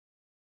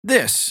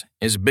This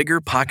is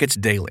Bigger Pockets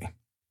Daily.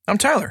 I'm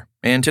Tyler,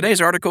 and today's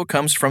article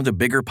comes from the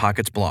Bigger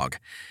Pockets blog.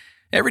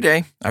 Every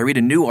day, I read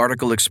a new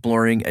article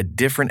exploring a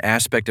different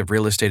aspect of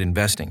real estate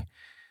investing.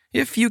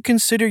 If you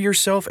consider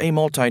yourself a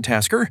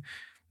multitasker,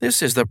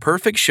 this is the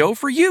perfect show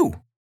for you.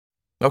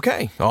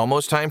 Okay,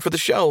 almost time for the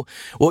show.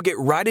 We'll get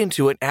right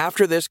into it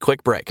after this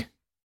quick break.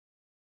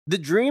 The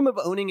dream of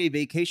owning a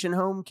vacation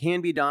home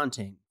can be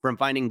daunting. From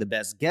finding the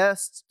best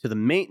guests, to the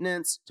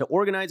maintenance, to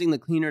organizing the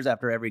cleaners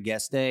after every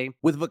guest stay,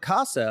 with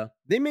Vacasa,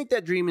 they make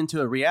that dream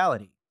into a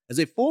reality. As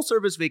a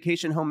full-service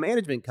vacation home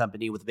management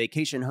company with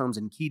vacation homes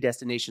in key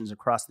destinations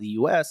across the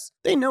U.S.,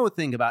 they know a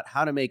thing about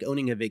how to make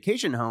owning a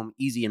vacation home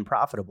easy and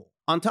profitable.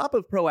 On top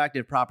of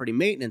proactive property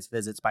maintenance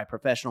visits by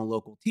professional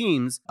local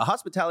teams, a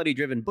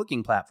hospitality-driven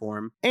booking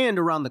platform, and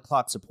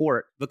around-the-clock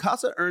support,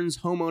 Vacasa earns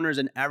homeowners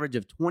an average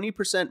of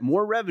 20%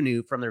 more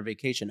revenue from their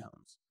vacation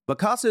homes.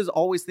 Vacasa is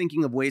always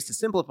thinking of ways to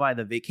simplify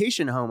the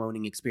vacation home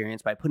owning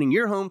experience by putting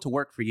your home to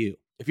work for you.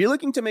 If you're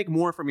looking to make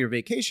more from your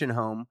vacation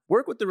home,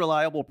 work with the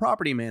reliable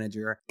property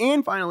manager,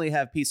 and finally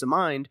have peace of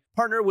mind,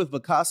 partner with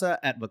Vacasa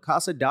at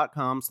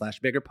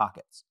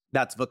vacasa.com/biggerpockets.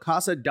 That's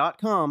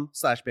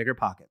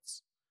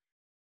vacasa.com/biggerpockets.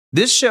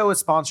 This show is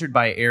sponsored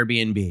by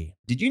Airbnb.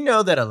 Did you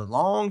know that a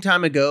long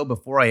time ago,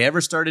 before I ever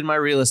started my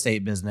real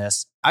estate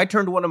business, I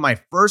turned one of my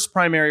first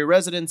primary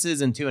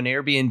residences into an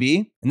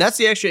Airbnb? And that's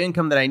the extra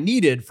income that I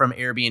needed from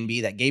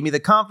Airbnb that gave me the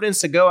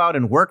confidence to go out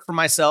and work for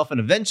myself and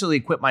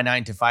eventually quit my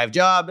 9-to-5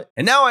 job.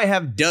 And now I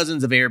have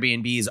dozens of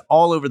Airbnbs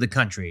all over the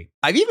country.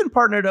 I've even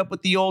partnered up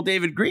with the old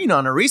David Green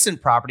on a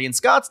recent property in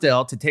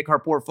Scottsdale to take our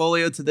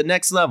portfolio to the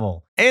next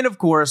level. And of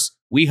course,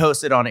 we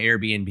host it on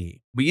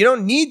Airbnb. But you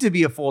don't need to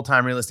be a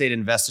full-time real estate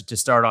investor to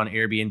start on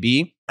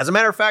Airbnb. As a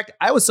matter of fact,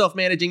 I was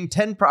self-managing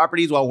 10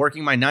 properties while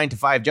working my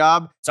 9-to-5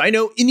 job, so I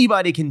know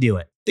anybody can do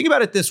it. Think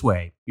about it this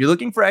way. You're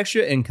looking for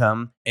extra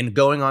income and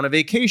going on a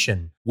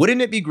vacation.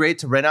 Wouldn't it be great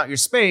to rent out your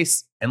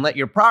space and let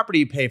your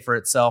property pay for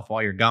itself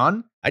while you're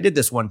gone? I did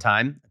this one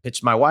time. I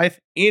pitched my wife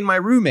and my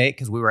roommate,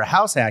 because we were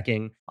house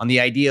hacking, on the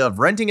idea of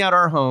renting out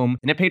our home,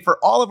 and it paid for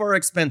all of our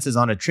expenses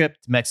on a trip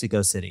to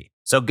Mexico City.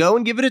 So go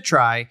and give it a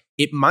try.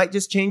 It might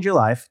just change your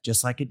life,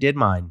 just like it did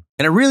mine.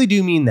 And I really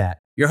do mean that.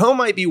 Your home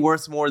might be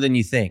worth more than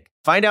you think.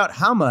 Find out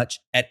how much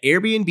at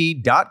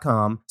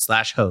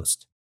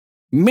airbnb.com/host.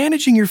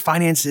 Managing your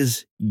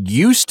finances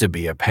used to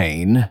be a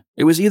pain.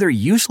 It was either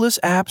useless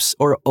apps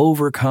or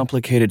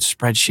overcomplicated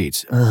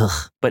spreadsheets.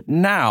 But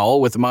now,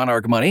 with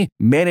Monarch Money,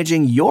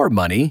 managing your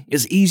money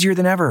is easier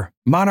than ever.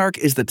 Monarch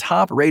is the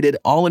top-rated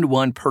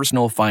all-in-one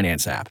personal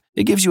finance app.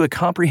 It gives you a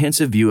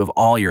comprehensive view of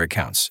all your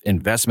accounts,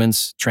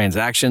 investments,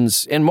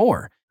 transactions, and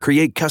more.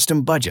 Create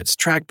custom budgets,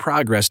 track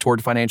progress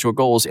toward financial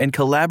goals, and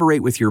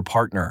collaborate with your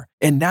partner.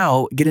 And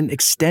now, get an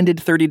extended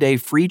 30-day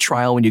free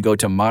trial when you go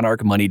to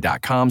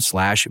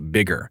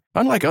monarchmoney.com/bigger.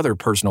 Unlike other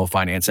personal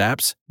finance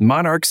apps,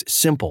 Monarch's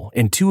simple,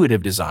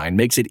 intuitive design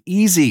makes it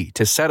easy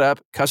to set up,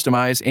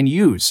 customize, and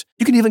use.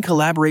 You can even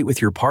collaborate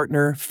with your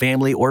partner,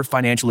 family, or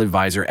financial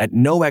advisor at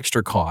no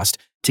extra cost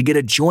to get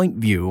a joint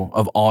view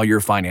of all your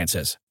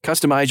finances.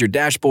 Customize your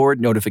dashboard,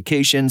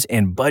 notifications,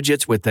 and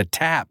budgets with a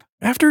tap.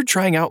 After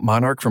trying out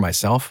Monarch for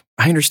myself,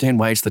 I understand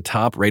why it's the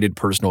top-rated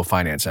personal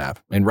finance app.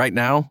 And right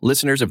now,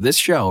 listeners of this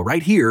show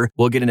right here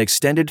will get an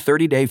extended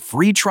 30-day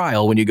free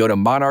trial when you go to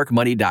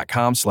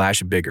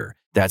monarchmoney.com/bigger.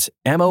 That's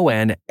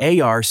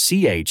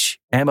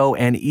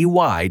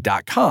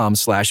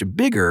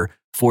monarchmoney.com/bigger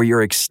for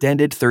your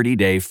extended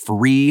 30-day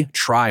free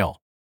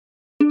trial.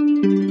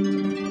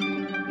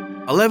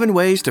 11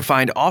 ways to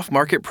find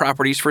off-market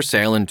properties for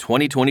sale in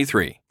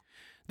 2023.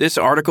 This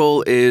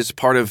article is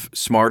part of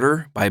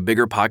Smarter by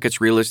Bigger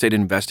Pockets Real Estate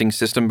Investing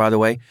System, by the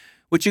way,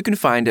 which you can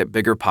find at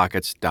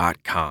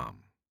biggerpockets.com.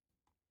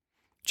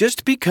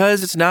 Just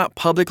because it's not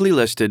publicly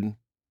listed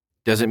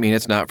doesn't mean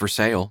it's not for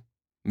sale.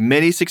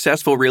 Many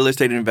successful real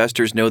estate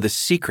investors know the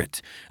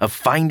secret of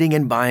finding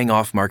and buying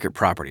off-market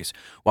properties.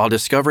 While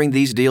discovering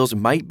these deals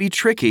might be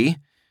tricky,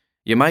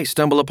 you might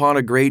stumble upon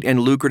a great and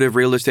lucrative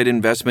real estate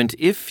investment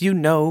if you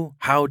know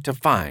how to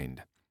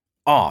find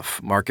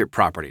off-market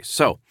properties.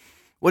 So,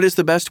 what is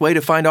the best way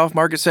to find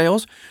off-market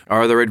sales?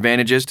 Are there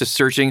advantages to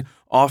searching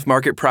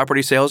off-market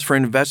property sales for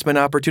investment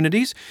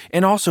opportunities?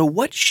 And also,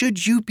 what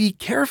should you be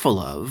careful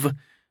of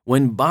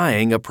when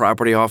buying a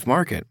property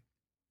off-market?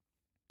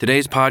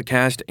 Today's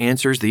podcast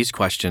answers these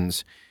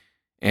questions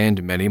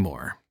and many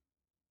more.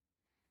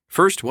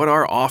 First, what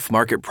are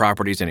off-market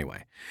properties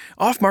anyway?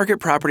 Off-market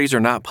properties are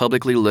not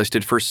publicly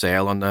listed for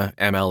sale on the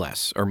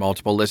MLS or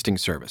multiple listing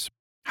service.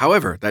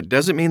 However, that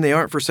doesn't mean they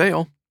aren't for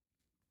sale.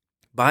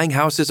 Buying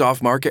houses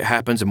off-market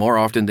happens more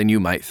often than you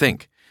might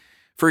think.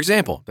 For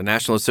example, the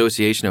National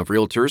Association of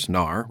Realtors,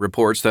 NAR,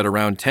 reports that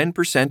around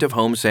 10% of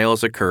home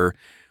sales occur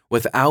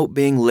without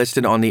being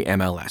listed on the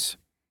MLS.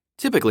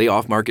 Typically,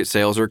 off-market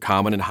sales are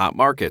common in hot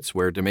markets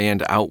where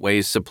demand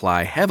outweighs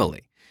supply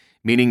heavily,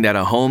 meaning that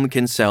a home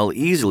can sell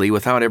easily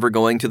without ever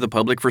going to the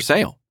public for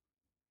sale.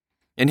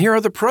 And here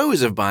are the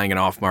pros of buying an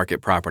off-market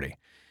property.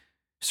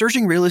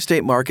 Searching real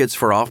estate markets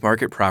for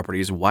off-market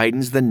properties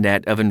widens the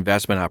net of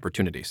investment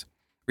opportunities.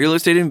 Real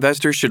estate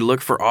investors should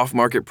look for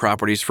off-market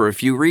properties for a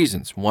few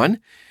reasons. 1,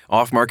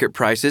 off-market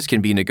prices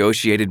can be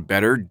negotiated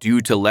better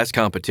due to less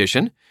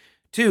competition.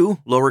 2,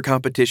 lower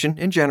competition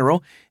in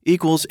general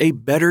equals a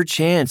better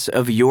chance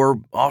of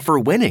your offer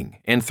winning.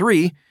 And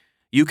 3,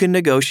 you can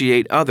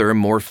negotiate other,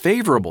 more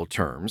favorable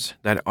terms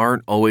that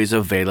aren't always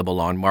available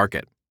on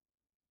market.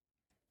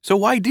 So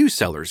why do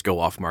sellers go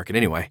off-market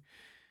anyway?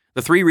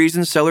 The 3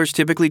 reasons sellers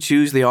typically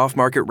choose the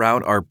off-market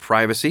route are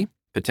privacy,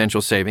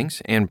 potential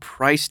savings, and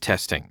price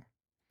testing.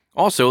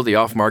 Also, the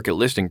off-market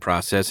listing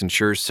process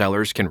ensures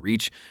sellers can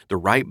reach the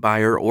right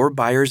buyer or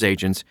buyer's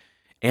agents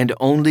and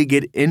only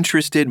get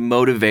interested,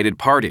 motivated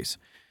parties.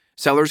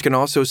 Sellers can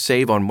also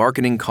save on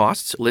marketing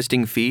costs,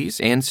 listing fees,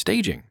 and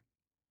staging.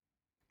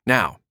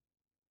 Now,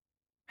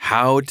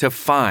 how to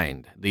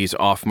find these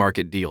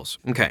off-market deals.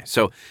 Okay,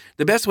 so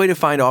the best way to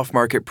find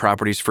off-market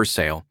properties for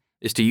sale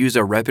is to use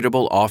a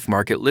reputable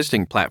off-market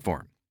listing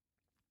platform.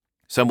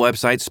 Some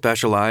websites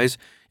specialize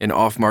in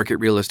off-market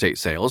real estate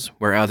sales,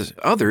 whereas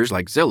others,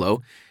 like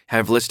Zillow,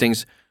 have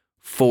listings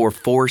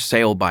for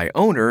sale by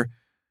owner,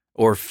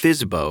 or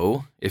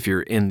FSBO, if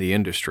you're in the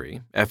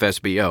industry,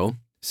 FSBO,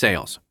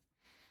 sales.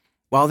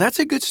 While that's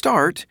a good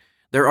start,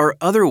 there are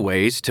other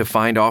ways to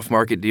find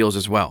off-market deals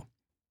as well,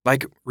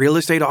 like real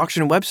estate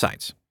auction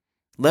websites.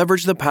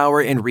 Leverage the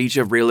power and reach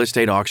of real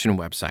estate auction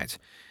websites.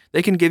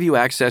 They can give you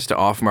access to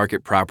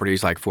off-market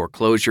properties like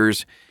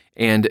foreclosures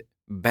and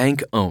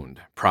bank-owned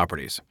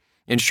properties.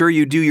 Ensure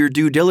you do your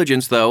due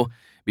diligence, though,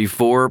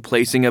 before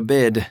placing a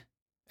bid,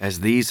 as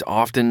these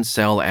often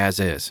sell as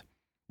is.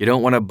 You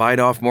don't want to bite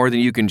off more than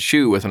you can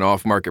chew with an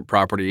off-market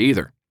property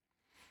either.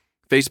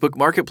 Facebook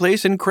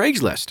Marketplace and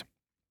Craigslist.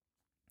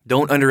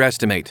 Don't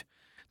underestimate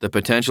the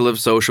potential of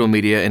social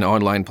media and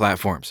online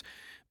platforms.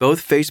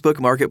 Both Facebook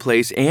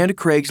Marketplace and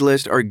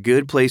Craigslist are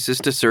good places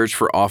to search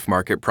for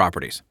off-market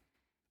properties.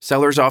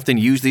 Sellers often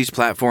use these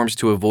platforms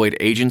to avoid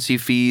agency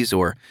fees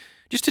or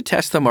just to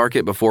test the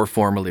market before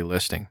formally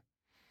listing.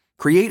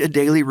 Create a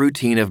daily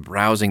routine of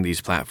browsing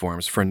these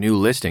platforms for new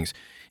listings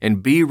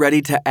and be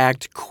ready to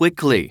act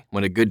quickly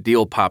when a good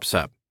deal pops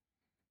up.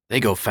 They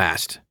go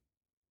fast.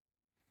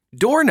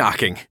 Door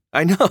knocking.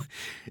 I know,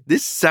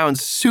 this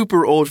sounds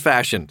super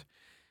old-fashioned,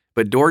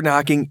 but door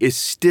knocking is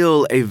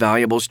still a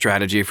valuable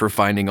strategy for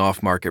finding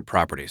off-market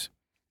properties.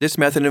 This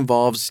method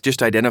involves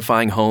just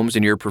identifying homes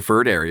in your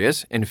preferred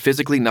areas and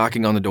physically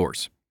knocking on the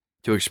doors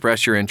to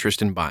express your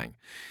interest in buying.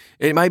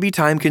 It might be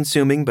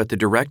time-consuming, but the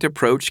direct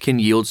approach can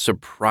yield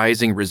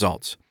surprising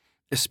results,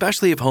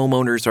 especially if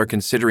homeowners are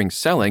considering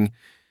selling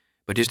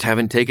but just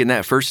haven't taken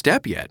that first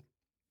step yet.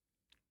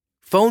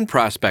 Phone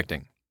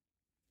prospecting.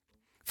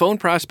 Phone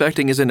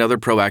prospecting is another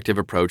proactive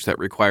approach that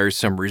requires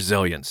some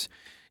resilience.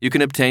 You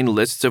can obtain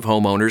lists of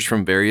homeowners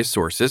from various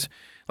sources,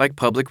 like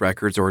public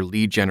records or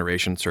lead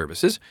generation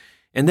services,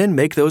 and then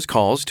make those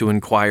calls to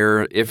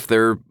inquire if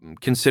they're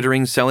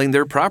considering selling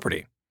their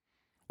property.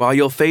 While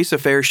you'll face a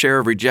fair share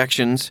of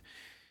rejections,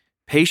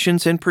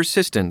 patience and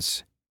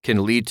persistence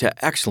can lead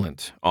to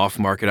excellent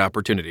off-market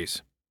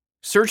opportunities.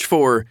 Search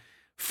for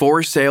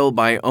sale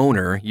by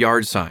owner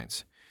yard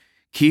signs.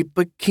 Keep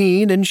a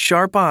keen and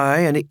sharp eye,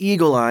 an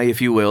eagle eye, if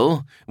you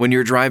will, when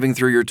you're driving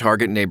through your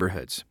target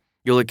neighborhoods.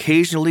 You'll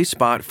occasionally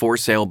spot for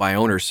sale by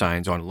owner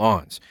signs on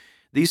lawns.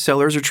 These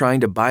sellers are trying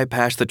to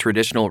bypass the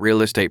traditional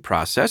real estate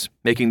process,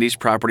 making these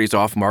properties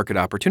off-market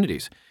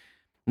opportunities.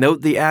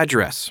 Note the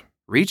address,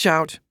 reach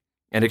out,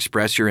 and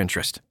express your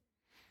interest.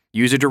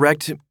 Use a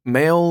direct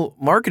mail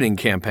marketing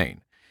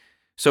campaign.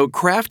 So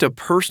craft a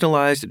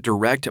personalized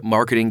direct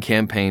marketing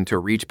campaign to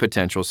reach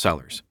potential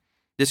sellers.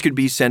 This could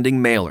be sending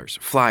mailers,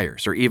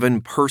 flyers, or even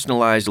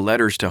personalized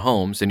letters to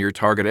homes in your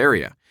target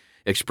area,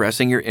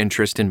 expressing your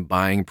interest in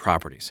buying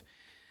properties.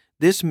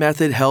 This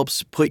method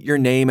helps put your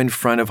name in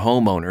front of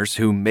homeowners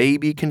who may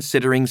be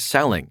considering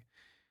selling,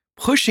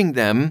 pushing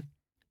them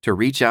to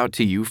reach out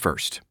to you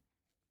first.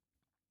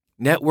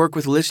 Network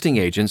with listing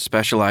agents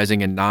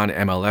specializing in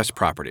non-MLS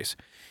properties.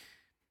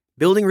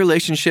 Building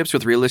relationships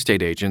with real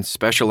estate agents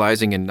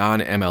specializing in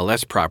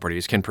non-MLS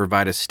properties can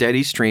provide a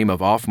steady stream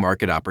of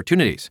off-market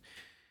opportunities.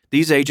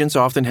 These agents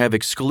often have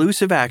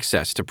exclusive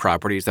access to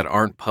properties that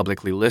aren't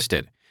publicly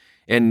listed,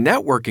 and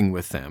networking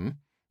with them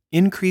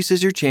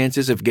increases your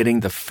chances of getting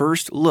the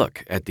first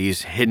look at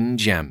these hidden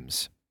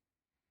gems.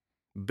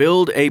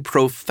 Build a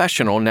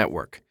professional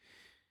network.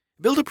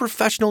 Build a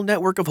professional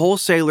network of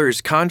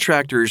wholesalers,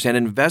 contractors, and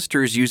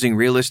investors using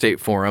real estate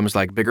forums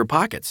like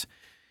BiggerPockets.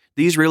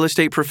 These real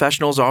estate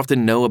professionals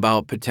often know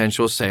about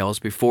potential sales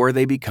before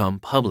they become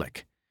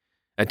public.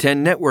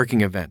 Attend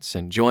networking events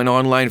and join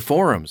online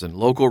forums and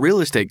local real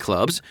estate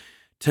clubs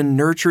to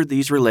nurture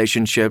these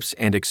relationships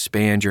and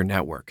expand your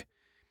network.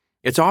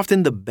 It's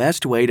often the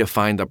best way to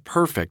find the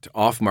perfect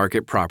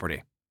off-market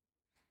property.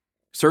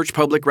 Search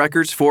public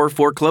records for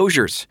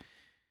foreclosures.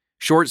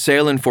 Short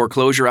sale and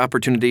foreclosure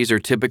opportunities are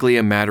typically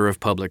a matter of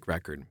public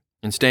record,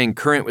 and staying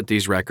current with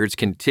these records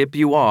can tip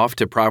you off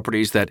to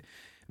properties that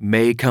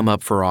may come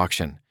up for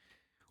auction.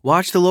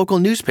 Watch the local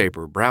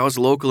newspaper, browse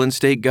local and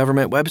state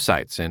government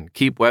websites, and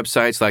keep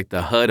websites like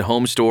the HUD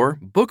Home Store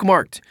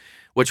bookmarked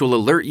which will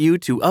alert you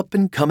to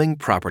up-and-coming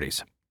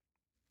properties.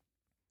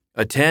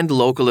 Attend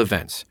local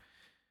events.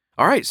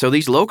 All right, so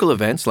these local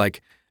events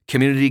like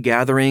community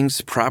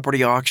gatherings,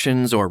 property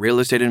auctions, or real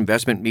estate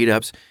investment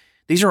meetups,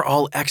 these are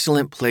all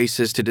excellent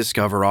places to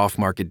discover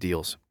off-market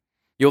deals.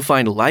 You'll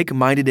find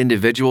like-minded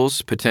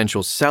individuals,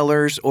 potential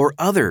sellers, or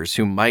others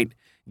who might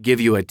give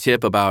you a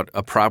tip about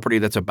a property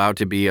that's about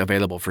to be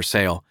available for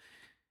sale.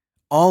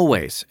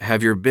 Always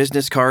have your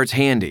business cards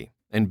handy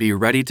and be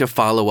ready to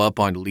follow up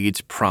on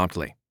leads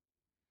promptly.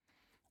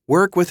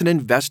 Work with an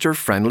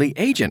investor-friendly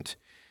agent.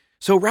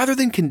 So rather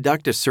than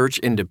conduct a search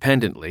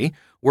independently,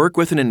 work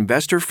with an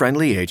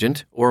investor-friendly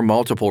agent or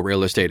multiple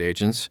real estate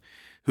agents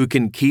who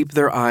can keep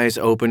their eyes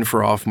open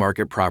for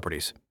off-market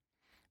properties.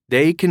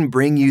 They can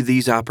bring you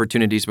these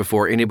opportunities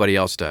before anybody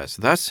else does,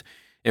 thus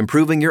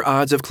improving your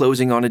odds of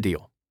closing on a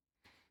deal.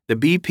 The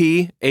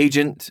BP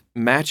Agent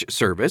Match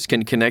Service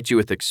can connect you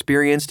with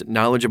experienced,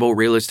 knowledgeable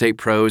real estate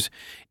pros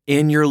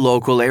in your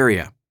local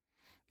area.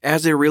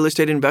 As a real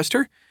estate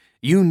investor,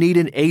 you need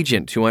an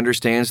agent who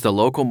understands the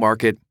local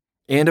market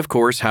and, of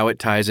course, how it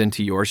ties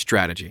into your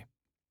strategy.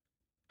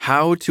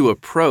 How to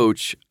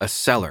approach a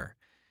seller.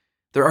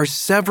 There are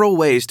several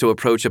ways to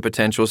approach a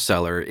potential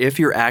seller if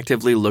you're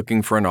actively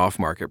looking for an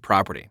off-market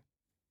property.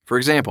 For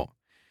example,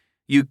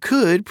 you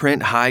could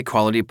print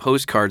high-quality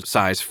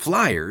postcard-size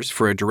flyers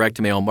for a direct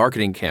mail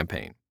marketing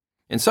campaign.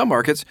 In some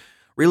markets,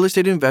 real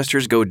estate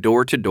investors go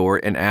door-to-door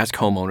and ask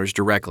homeowners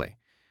directly.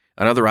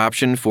 Another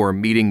option for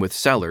meeting with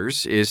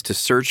sellers is to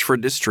search for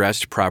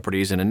distressed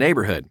properties in a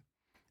neighborhood.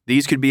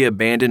 These could be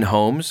abandoned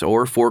homes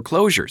or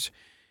foreclosures.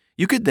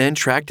 You could then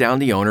track down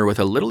the owner with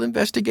a little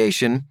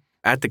investigation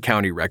at the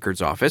county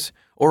records office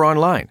or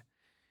online.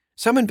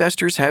 Some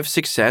investors have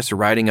success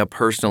writing a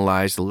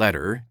personalized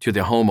letter to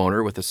the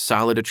homeowner with a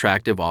solid,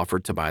 attractive offer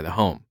to buy the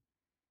home.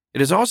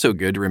 It is also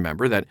good to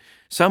remember that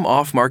some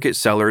off-market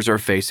sellers are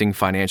facing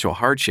financial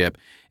hardship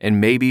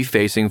and may be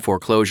facing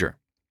foreclosure.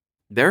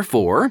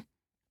 Therefore,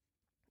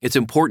 it's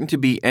important to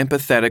be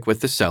empathetic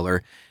with the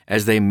seller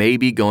as they may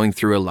be going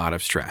through a lot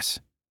of stress.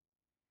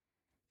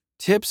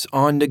 Tips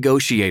on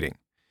negotiating.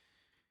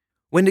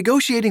 When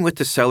negotiating with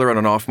the seller on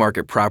an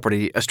off-market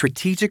property, a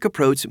strategic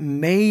approach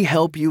may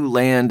help you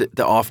land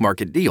the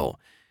off-market deal.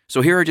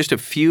 So here are just a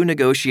few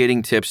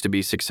negotiating tips to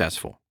be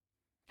successful.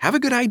 Have a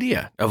good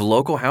idea of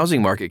local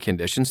housing market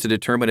conditions to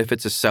determine if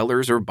it's a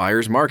seller's or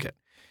buyer's market.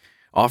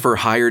 Offer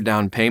higher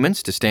down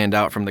payments to stand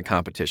out from the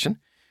competition.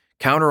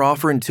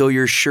 Counteroffer until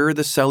you're sure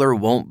the seller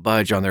won't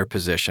budge on their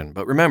position.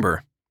 But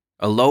remember,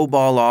 a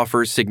low-ball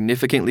offer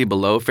significantly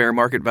below fair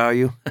market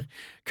value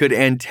could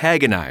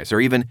antagonize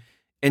or even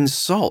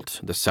insult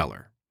the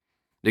seller.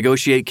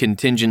 Negotiate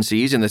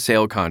contingencies in the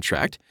sale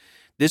contract.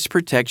 This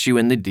protects you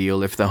in the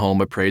deal if the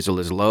home appraisal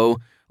is low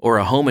or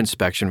a home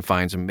inspection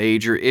finds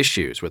major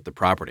issues with the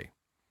property.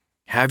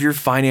 Have your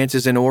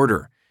finances in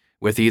order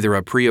with either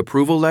a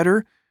pre-approval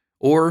letter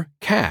or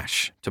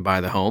cash to buy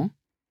the home,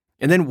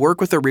 and then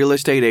work with a real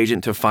estate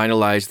agent to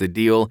finalize the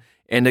deal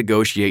and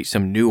negotiate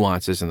some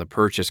nuances in the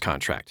purchase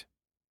contract.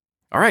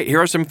 All right,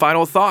 here are some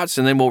final thoughts,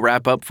 and then we'll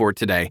wrap up for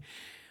today.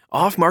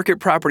 Off-market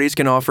properties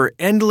can offer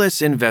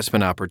endless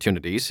investment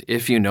opportunities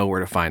if you know where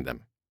to find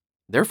them.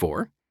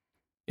 Therefore,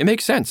 it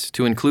makes sense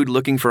to include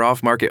looking for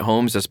off-market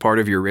homes as part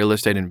of your real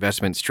estate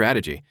investment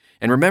strategy.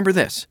 And remember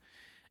this,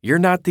 you're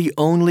not the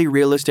only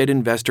real estate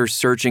investor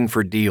searching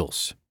for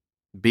deals.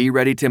 Be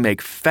ready to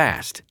make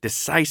fast,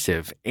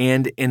 decisive,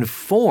 and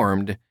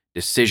informed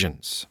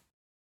decisions.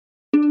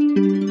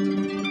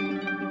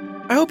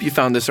 I hope you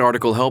found this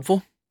article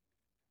helpful.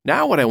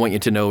 Now what I want you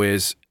to know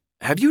is,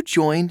 have you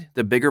joined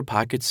the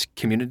BiggerPockets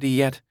community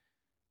yet?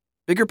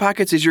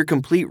 BiggerPockets is your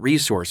complete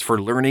resource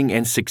for learning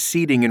and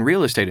succeeding in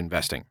real estate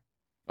investing.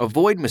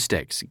 Avoid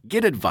mistakes,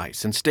 get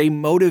advice, and stay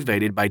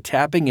motivated by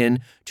tapping in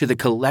to the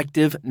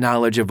collective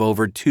knowledge of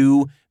over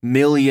 2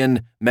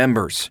 million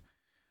members.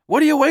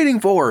 What are you waiting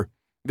for?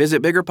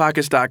 Visit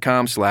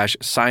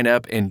biggerpockets.com/sign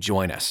up and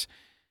join us.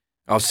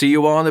 I'll see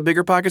you all on the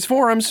BiggerPockets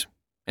forums,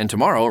 and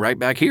tomorrow right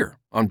back here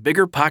on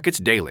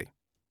BiggerPockets Daily.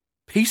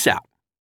 Peace out.